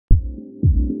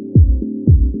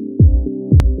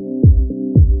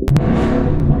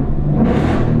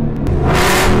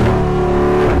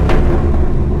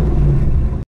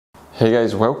Hey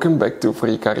guys, welcome back to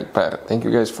Free Car Repair. Thank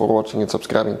you guys for watching and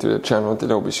subscribing to the channel.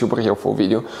 Today will be super helpful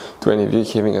video to any of you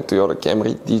having a Toyota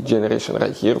Camry, this generation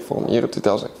right here from year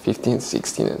 2015,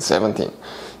 16 and 17.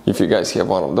 If you guys have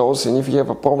one of those and if you have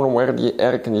a problem where the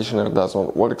air conditioner does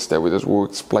not work, stay with us. We'll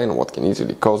explain what can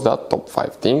easily cause that, top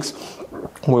 5 things.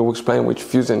 We'll explain which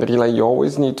fuse and relay you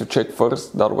always need to check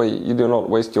first, that way you do not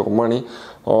waste your money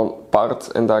on parts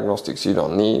and diagnostics you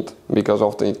don't need, because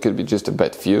often it could be just a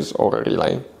bad fuse or a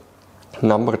relay.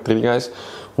 Number 3 guys,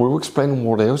 we will explain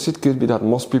what else it could be that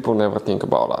most people never think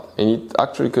about that, and it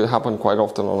actually could happen quite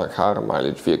often on a higher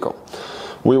mileage vehicle.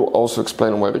 We will also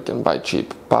explain where you can buy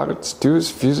cheap parts,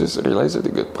 tools, fuses, relays at a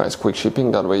good price, quick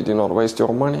shipping, that way you do not waste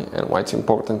your money, and why it's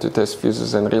important to test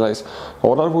fuses and relays.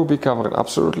 All that will be covered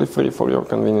absolutely free for your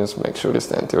convenience. Make sure you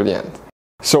stay until the end.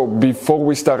 So before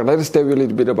we start, let us tell you a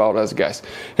little bit about us guys.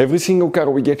 Every single car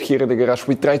we get here at the garage,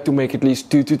 we try to make at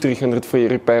least 200 to 300 free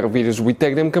repair videos. We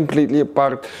take them completely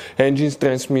apart, engines,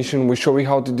 transmission, we show you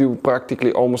how to do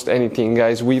practically almost anything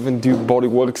guys. We even do body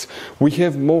works. We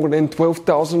have more than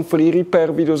 12,000 free repair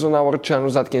videos on our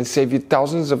channels that can save you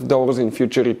thousands of dollars in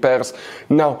future repairs.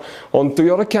 Now, on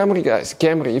Toyota Camry guys,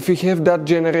 if you have that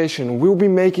generation, we'll be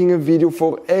making a video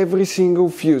for every single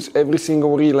fuse, every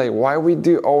single relay. Why we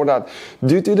do all that?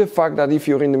 Due to the fact that if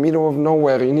you're in the middle of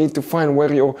nowhere, you need to find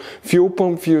where your fuel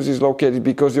pump fuse is located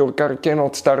because your car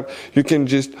cannot start. You can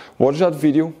just watch that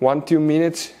video, 1-2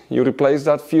 minutes, you replace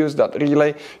that fuse, that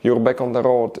relay, you're back on the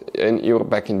road and you're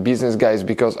back in business guys,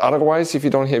 because otherwise if you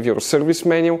don't have your service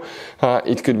manual,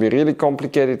 it could be really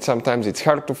complicated. Sometimes it's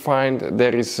hard to find.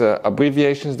 There is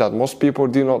abbreviations that most people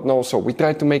do not know, so we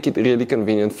try to make it really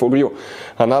convenient for you.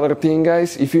 Another thing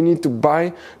guys, if you need to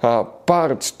buy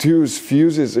parts, tools,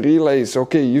 fuses, relays,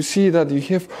 okay, you see that you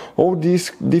have all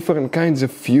these different kinds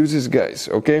of fuses guys,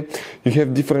 okay, you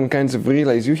have different kinds of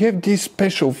relays, you have these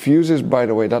special fuses by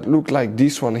the way that look like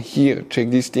this one here.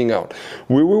 Check this thing out.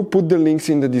 We will put the links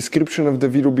in the description of the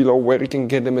video below where you can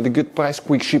get them at a good price,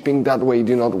 quick shipping, that way you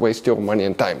do not waste your money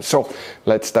and time. So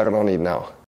let's start on it now.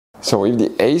 So if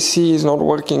the AC is not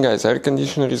working guys, air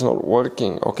conditioner is not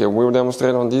working, okay, we'll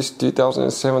demonstrate on this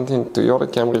 2017 Toyota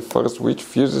Camry first which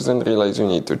fuses and relays you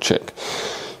need to check.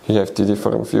 You have 2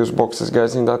 different fuse boxes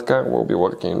guys in that car. We'll be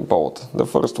working in both. The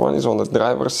first one is on the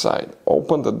driver's side.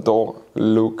 Open the door,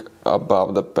 look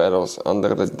above the pedals,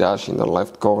 under the dash in the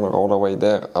left corner, all the way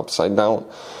there, upside down.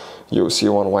 You'll see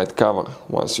one white cover.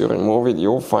 Once you remove it,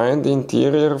 you'll find the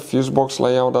interior fuse box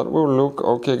layout that will look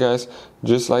okay guys,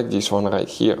 just like this one right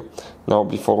here. Now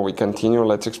before we continue,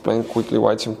 let's explain quickly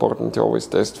why it's important to always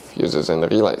test fuses and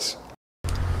relays.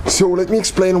 So let me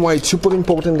explain why it's super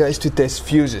important guys to test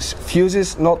fuses.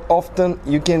 Fuses, not often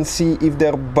you can see if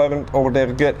they're burnt or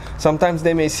they're good. Sometimes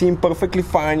they may seem perfectly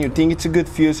fine, you think it's a good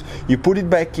fuse, you put it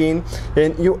back in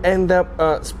and you end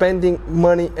up spending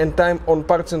money and time on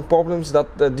parts and problems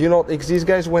that do not exist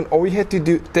guys, when all you had to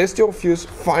do, test your fuse,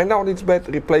 find out it's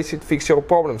bad, replace it, fix your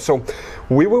problem. So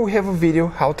we will have a video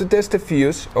how to test a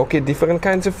fuse, okay, different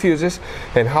kinds of fuses,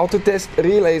 and how to test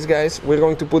relays guys. We're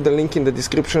going to put the link in the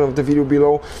description of the video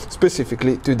below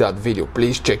specifically to that video.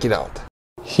 Please check it out.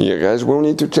 Here guys, we'll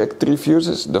need to check 3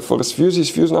 fuses. The first fuse is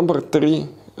fuse number 3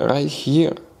 right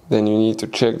here. Then you need to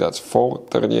check that's 4,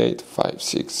 38, 5,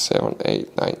 6, 7,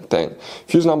 8, 9, 10.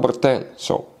 Fuse number 10.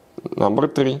 So number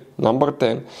 3, number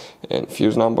 10, and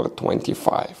fuse number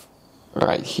 25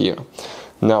 right here.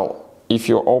 Now if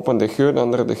you open the hood,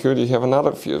 under the hood you have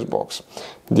another fuse box.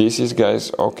 This is guys,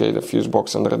 okay, the fuse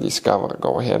box under this cover.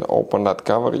 Go ahead, open that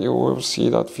cover, you will see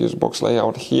that fuse box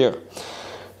layout here.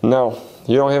 Now,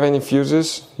 you don't have any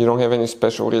fuses, you don't have any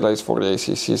special relays for the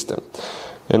AC system.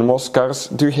 And most cars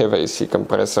do have AC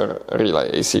compressor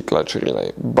relay, AC clutch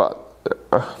relay, but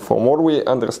from what we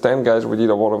understand guys, we did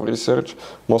a lot of research,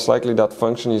 most likely that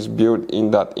function is built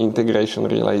in that integration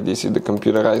relay. This is the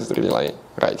computerized relay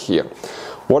right here.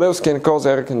 What else can cause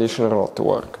air conditioner not to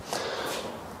work?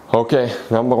 Okay,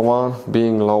 number 1,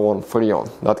 being low on Freon.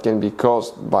 That can be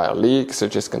caused by a leak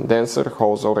such as condenser,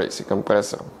 hose or AC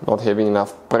compressor. Not having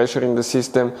enough pressure in the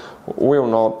system will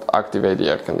not activate the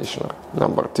air conditioner.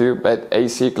 Number 2, bad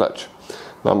AC clutch.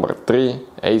 Number 3,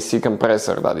 AC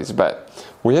compressor, that is bad.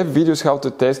 We have videos how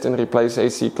to test and replace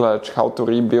AC clutch, how to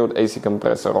rebuild AC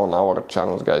compressor on our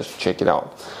channels guys, check it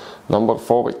out. Number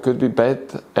 4, it could be bad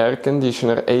air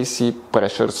conditioner AC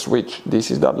pressure switch.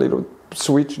 This is that little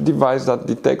switch device that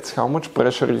detects how much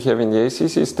pressure you have in the AC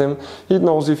system. It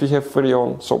knows if you have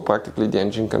Freon, so practically the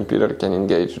engine computer can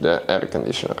engage the air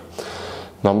conditioner.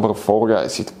 Number 4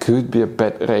 guys, it could be a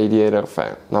bad radiator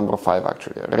fan. Number 5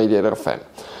 actually, a radiator fan.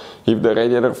 If the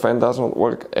radiator fan does not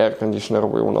work, air conditioner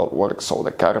will not work, so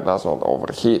the car does not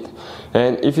overheat.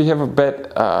 And if you have a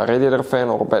bad radiator fan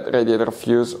or bad radiator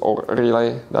fuse or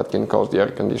relay, that can cause the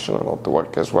air conditioner not to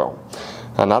work as well.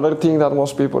 Another thing that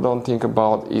most people don't think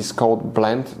about is called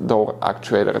blend door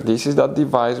actuator. This is that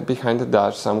device behind the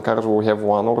dash. Some cars will have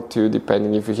one or two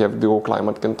depending if you have dual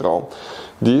climate control.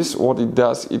 This, what it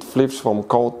does, it flips from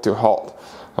cold to hot.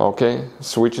 Okay,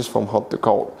 switches from hot to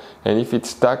cold. And if it's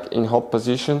stuck in hot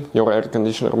position, your air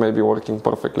conditioner may be working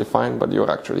perfectly fine, but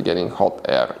you're actually getting hot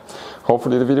air.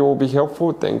 Hopefully the video will be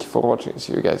helpful. Thank you for watching.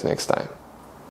 See you guys next time.